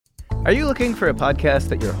Are you looking for a podcast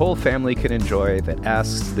that your whole family can enjoy that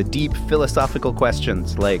asks the deep philosophical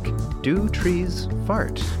questions like, do trees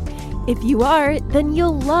fart? If you are, then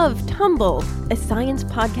you'll love Tumble, a science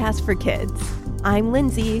podcast for kids. I'm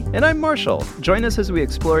Lindsay. And I'm Marshall. Join us as we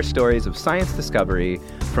explore stories of science discovery,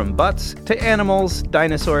 from butts to animals,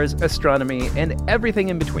 dinosaurs, astronomy, and everything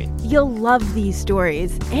in between. You'll love these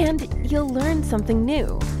stories, and you'll learn something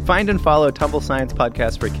new. Find and follow Tumble Science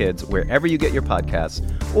Podcast for Kids wherever you get your podcasts,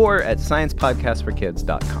 or at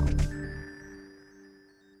sciencepodcastforkids.com.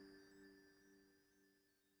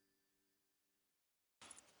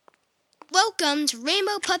 Welcome to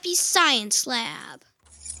Rainbow Puppy's Science Lab.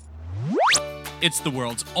 It's the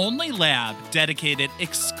world's only lab dedicated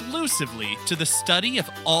exclusively to the study of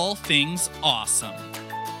all things awesome.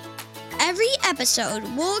 Every episode,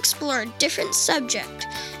 we'll explore a different subject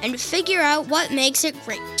and figure out what makes it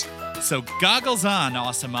great. So goggles on,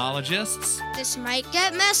 awesomeologists. This might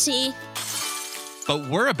get messy. But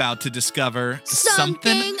we're about to discover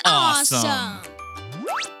Something awesome.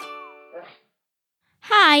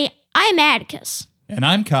 Hi, I'm Atticus. And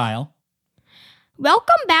I'm Kyle.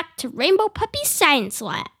 Welcome back to Rainbow Puppy's Science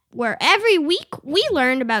Lab, where every week we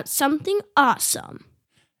learn about something awesome.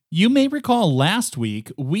 You may recall last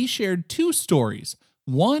week we shared two stories.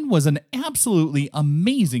 One was an absolutely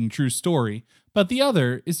amazing true story, but the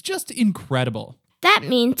other is just incredible. That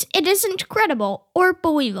means it isn't credible or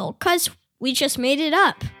believable, because we just made it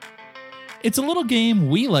up. It's a little game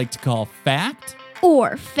we like to call Fact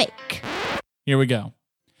Or Fake. Here we go.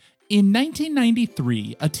 In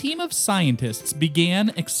 1993, a team of scientists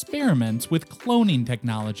began experiments with cloning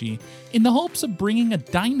technology in the hopes of bringing a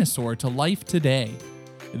dinosaur to life today.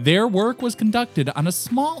 Their work was conducted on a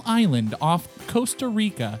small island off Costa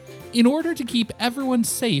Rica in order to keep everyone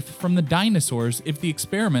safe from the dinosaurs if the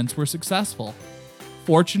experiments were successful.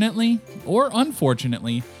 Fortunately, or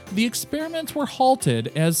unfortunately, the experiments were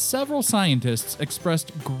halted as several scientists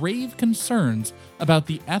expressed grave concerns about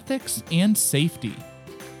the ethics and safety.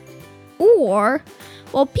 Or,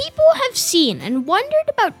 while people have seen and wondered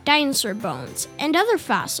about dinosaur bones and other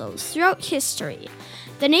fossils throughout history,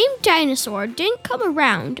 the name dinosaur didn't come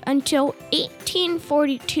around until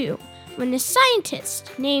 1842, when a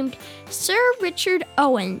scientist named Sir Richard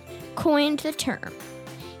Owen coined the term.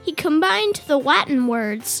 He combined the Latin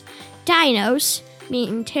words dinos,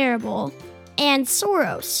 meaning terrible, and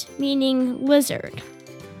sauros, meaning lizard.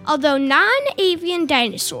 Although non-avian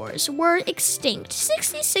dinosaurs were extinct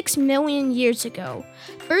 66 million years ago,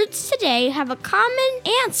 birds today have a common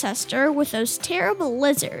ancestor with those terrible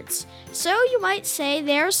lizards. So you might say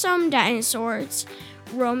there are some dinosaurs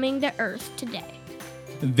roaming the earth today.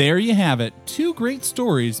 There you have it. Two great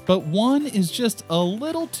stories, but one is just a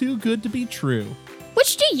little too good to be true.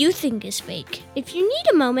 Which do you think is fake? If you need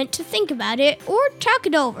a moment to think about it or talk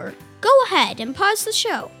it over, go ahead and pause the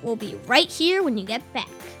show. We'll be right here when you get back.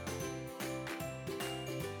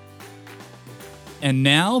 And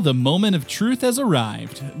now the moment of truth has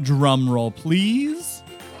arrived. Drum roll, please.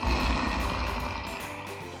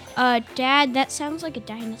 Dad, that sounds like a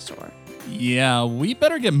dinosaur. Yeah, we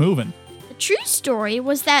better get moving. The true story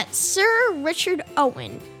was that Sir Richard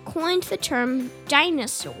Owen coined the term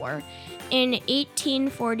dinosaur in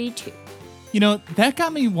 1842. You know, that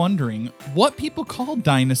got me wondering what people called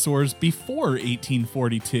dinosaurs before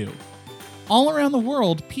 1842. All around the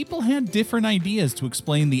world, people had different ideas to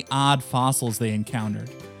explain the odd fossils they encountered.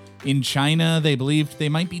 In China, they believed they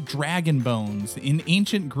might be dragon bones. In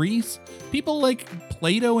ancient Greece, people like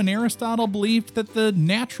Plato and Aristotle believed that the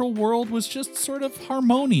natural world was just sort of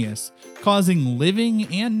harmonious, causing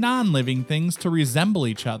living and non-living things to resemble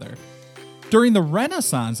each other. During the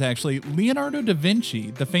Renaissance, actually, Leonardo da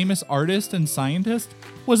Vinci, the famous artist and scientist,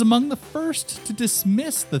 was among the first to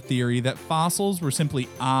dismiss the theory that fossils were simply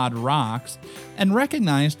odd rocks and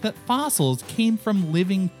recognized that fossils came from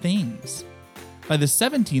living things. By the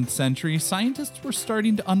 17th century, scientists were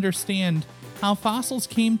starting to understand how fossils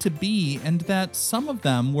came to be and that some of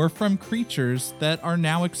them were from creatures that are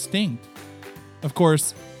now extinct. Of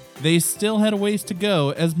course, they still had a ways to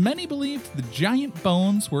go, as many believed the giant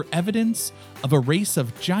bones were evidence of a race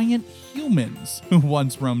of giant humans who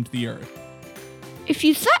once roamed the earth. If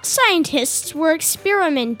you thought scientists were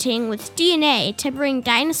experimenting with DNA to bring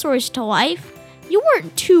dinosaurs to life, you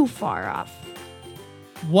weren't too far off.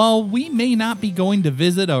 While we may not be going to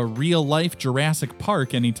visit a real-life Jurassic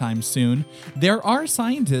Park anytime soon, there are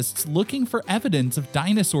scientists looking for evidence of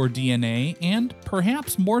dinosaur DNA, and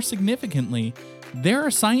perhaps more significantly, there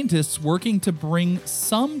are scientists working to bring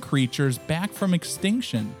some creatures back from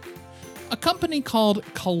extinction. A company called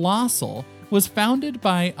Colossal was founded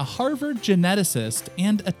by a Harvard geneticist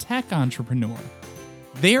and a tech entrepreneur.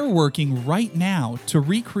 They're working right now to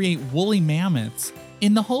recreate woolly mammoths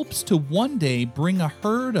in the hopes to one day bring a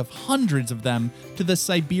herd of hundreds of them to the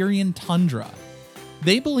Siberian tundra.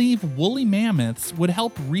 They believe woolly mammoths would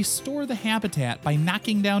help restore the habitat by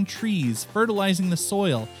knocking down trees, fertilizing the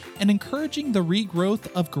soil, and encouraging the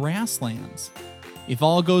regrowth of grasslands. If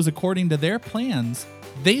all goes according to their plans,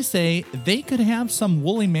 they say they could have some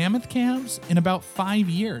woolly mammoth calves in about 5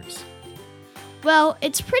 years. Well,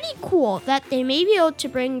 it's pretty cool that they may be able to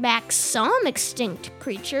bring back some extinct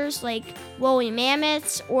creatures like woolly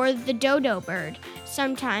mammoths or the dodo bird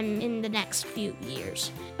sometime in the next few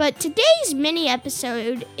years. But today's mini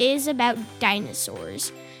episode is about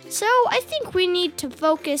dinosaurs, so I think we need to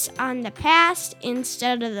focus on the past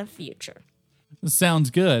instead of the future. Sounds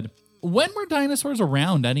good. When were dinosaurs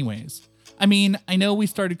around anyways? I mean, I know we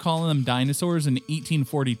started calling them dinosaurs in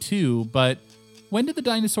 1842, but when did the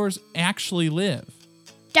dinosaurs actually live?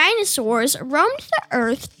 Dinosaurs roamed the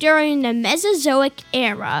Earth during the Mesozoic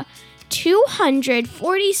era,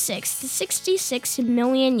 246 to 66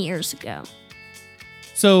 million years ago.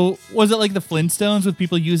 So, was it like the Flintstones with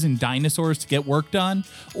people using dinosaurs to get work done?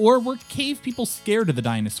 Or were cave people scared of the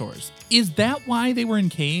dinosaurs? Is that why they were in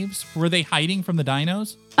caves? Were they hiding from the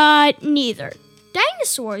dinos? Neither.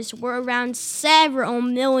 Dinosaurs were around several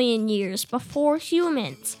million years before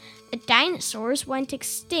humans. The dinosaurs went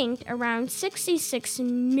extinct around 66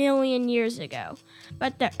 million years ago,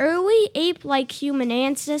 but the early ape-like human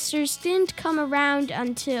ancestors didn't come around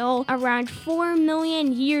until around 4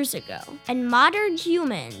 million years ago, and modern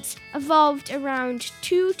humans evolved around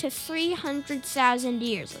 200,000 to 300,000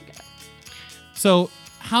 years ago. So,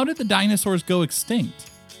 how did the dinosaurs go extinct?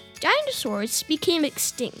 Dinosaurs became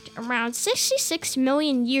extinct around 66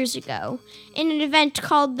 million years ago in an event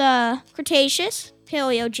called the Cretaceous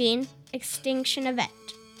Paleogene extinction event.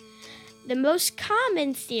 The most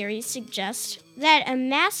common theory suggests that a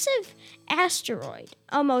massive asteroid,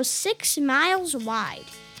 almost 6 miles wide,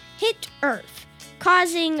 hit Earth,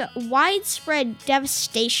 causing widespread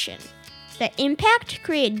devastation. The impact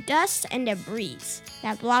created dust and debris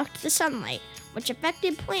that blocked the sunlight, which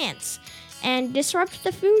affected plants and disrupted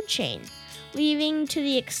the food chain, leading to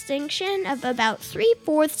the extinction of about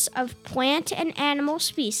 3/4 of plant and animal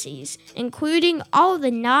species, including all the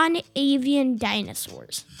non-avian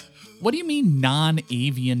dinosaurs. What do you mean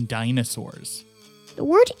non-avian dinosaurs? The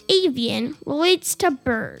word avian relates to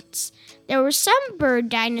birds. There were some bird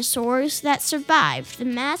dinosaurs that survived the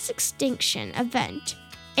mass extinction event,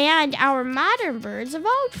 and our modern birds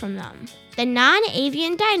evolved from them. The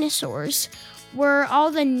non-avian dinosaurs were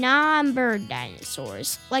all the non-bird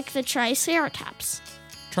dinosaurs, like the Triceratops.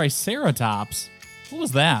 Triceratops? What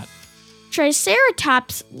was that?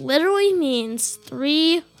 Triceratops literally means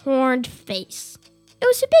 3-horned face. It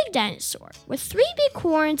was a big dinosaur with 3 big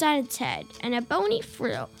horns on its head and a bony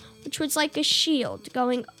frill, which was like a shield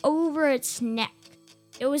going over its neck.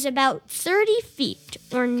 It was about 30 feet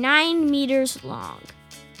or 9 meters long.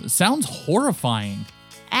 It sounds horrifying.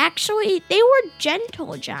 Actually, they were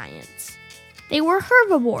gentle giants. They were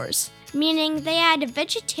herbivores, meaning they had a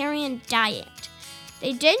vegetarian diet.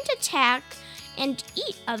 They didn't attack and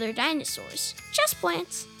eat other dinosaurs, just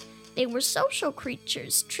plants. They were social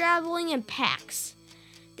creatures traveling in packs.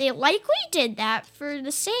 They likely did that for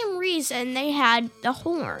the same reason they had the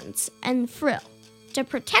horns and frill, to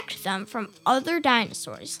protect them from other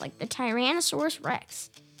dinosaurs like the Tyrannosaurus Rex.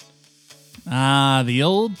 Ah, the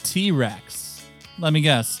old T-Rex. Let me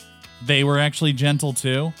guess, they were actually gentle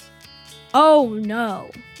too? Oh no,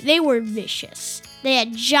 they were vicious. They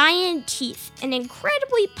had giant teeth and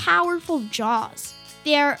incredibly powerful jaws.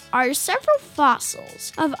 There are several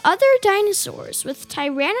fossils of other dinosaurs with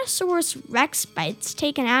Tyrannosaurus Rex bites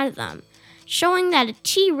taken out of them, showing that a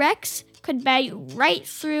T-Rex could bite right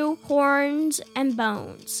through horns and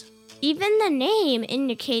bones. Even the name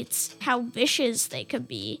indicates how vicious they could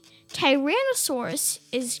be. Tyrannosaurus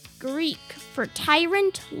is Greek for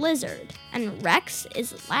tyrant lizard, and Rex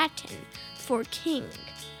is Latin for king.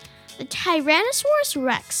 The Tyrannosaurus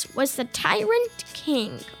Rex was the tyrant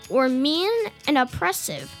king, or mean and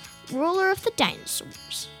oppressive ruler of the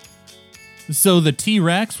dinosaurs. So the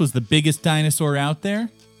T-Rex was the biggest dinosaur out there?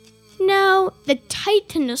 No, the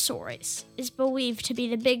Titanosaurus is believed to be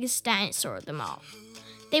the biggest dinosaur of them all.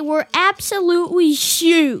 They were absolutely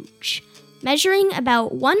huge, measuring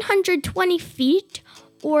about 120 feet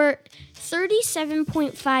or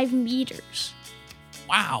 37.5 meters.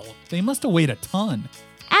 Wow, they must have weighed a ton.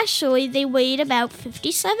 Actually, they weighed about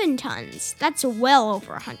 57 tons. That's well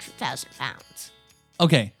over 100,000 pounds.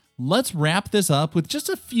 Okay, let's wrap this up with just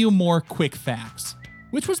a few more quick facts.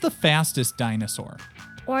 Which was the fastest dinosaur?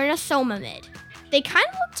 Ornithomimid. They kind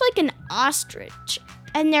of looked like an ostrich,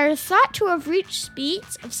 and they're thought to have reached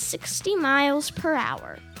speeds of 60 miles per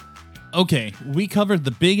hour. Okay, we covered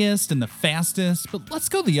the biggest and the fastest, but let's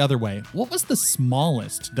go the other way. What was the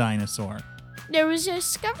smallest dinosaur? There was a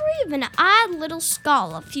discovery of an odd little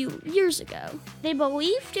skull a few years ago. They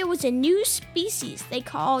believed it was a new species they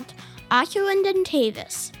called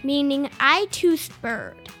Oculodentavis, meaning eye-toothed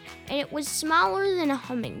bird, and it was smaller than a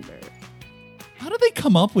hummingbird. How do they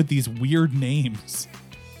come up with these weird names?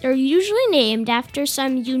 They're usually named after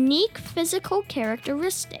some unique physical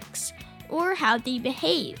characteristics, or how they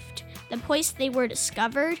behaved, the place they were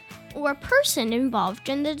discovered, or a person involved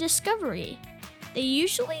in the discovery. They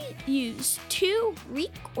usually use 2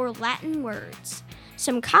 Greek or Latin words.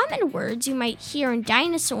 Some common words you might hear in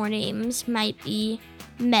dinosaur names might be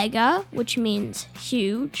mega, which means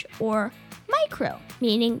huge, or micro,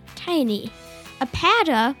 meaning tiny.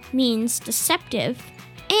 Apata means deceptive,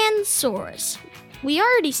 and saurus. We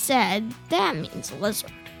already said that means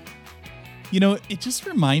lizard. You know, it just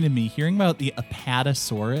reminded me hearing about the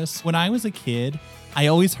Apatosaurus. When I was a kid, I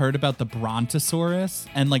always heard about the Brontosaurus,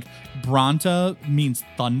 and like Bronta means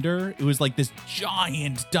thunder. It was like this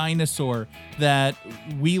giant dinosaur that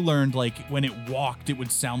we learned like when it walked, it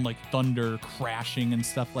would sound like thunder crashing and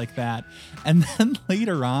stuff like that. And then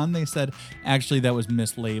later on, they said, actually, that was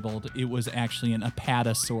mislabeled. It was actually an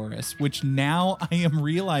Apatosaurus, which now I am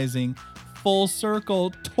realizing full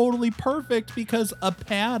circle, totally perfect, because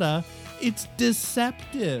Apata, it's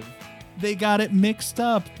deceptive. They got it mixed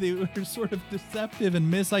up. They were sort of deceptive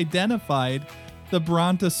and misidentified the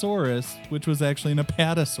Brontosaurus, which was actually an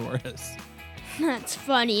Apatosaurus. That's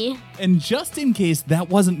funny. And just in case that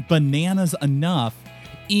wasn't bananas enough,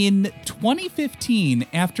 in 2015,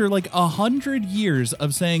 after like 100 years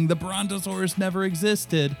of saying the Brontosaurus never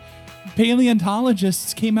existed,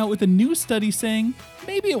 paleontologists came out with a new study saying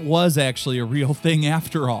maybe it was actually a real thing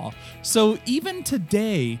after all. So even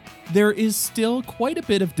today, there is still quite a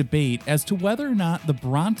bit of debate as to whether or not the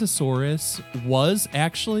Brontosaurus was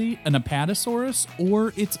actually an Apatosaurus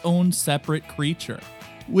or its own separate creature.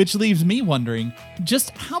 Which leaves me wondering, just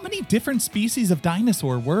how many different species of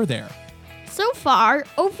dinosaur were there? So far,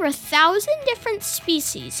 over 1,000 different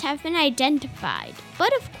species have been identified,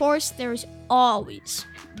 but of course, there's always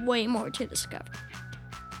way more to discover.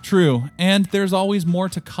 True, and there's always more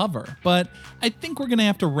to cover, but I think we're going to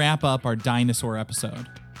have to wrap up our dinosaur episode.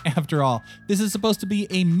 After all, this is supposed to be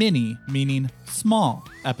a mini, meaning small,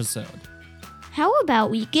 episode. How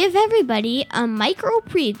about we give everybody a micro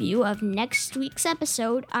preview of next week's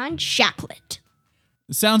episode on chocolate?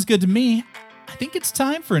 Sounds good to me. I think it's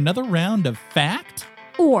time for another round of fact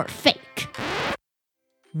or fake.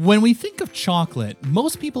 When we think of chocolate,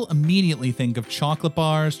 most people immediately think of chocolate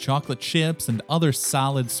bars, chocolate chips, and other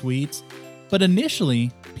solid sweets. But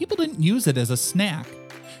initially, people didn't use it as a snack.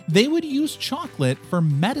 They would use chocolate for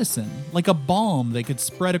medicine, like a balm they could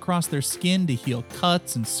spread across their skin to heal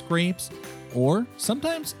cuts and scrapes, or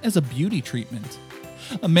sometimes as a beauty treatment.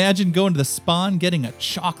 Imagine going to the spa and getting a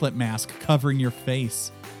chocolate mask covering your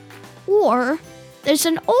face. Or there's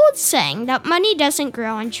an old saying that money doesn't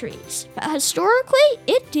grow on trees, but historically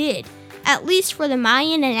it did, at least for the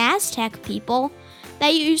Mayan and Aztec people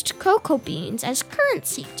that used cocoa beans as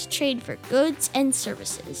currency to trade for goods and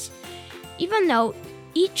services. Even though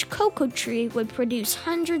each cocoa tree would produce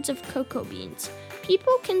hundreds of cocoa beans,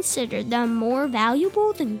 people considered them more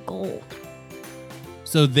valuable than gold.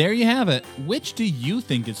 So there you have it. Which do you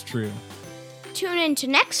think is true? Tune in to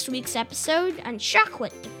next week's episode on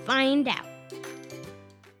chocolate to find out.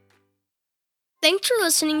 Thanks for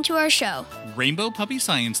listening to our show. Rainbow Puppy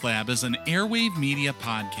Science Lab is an Airwave Media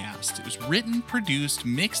podcast. It was written, produced,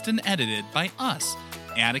 mixed, and edited by us,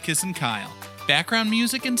 Atticus and Kyle. Background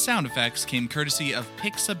music and sound effects came courtesy of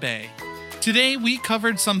Pixabay. Today, we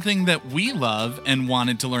covered something that we love and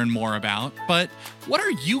wanted to learn more about, but what are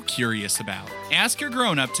you curious about? Ask your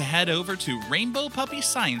grown-up to head over to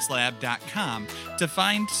rainbowpuppysciencelab.com to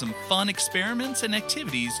find some fun experiments and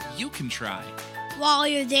activities you can try. While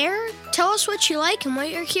you're there, tell us what you like and what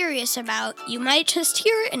you're curious about. You might just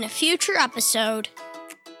hear it in a future episode.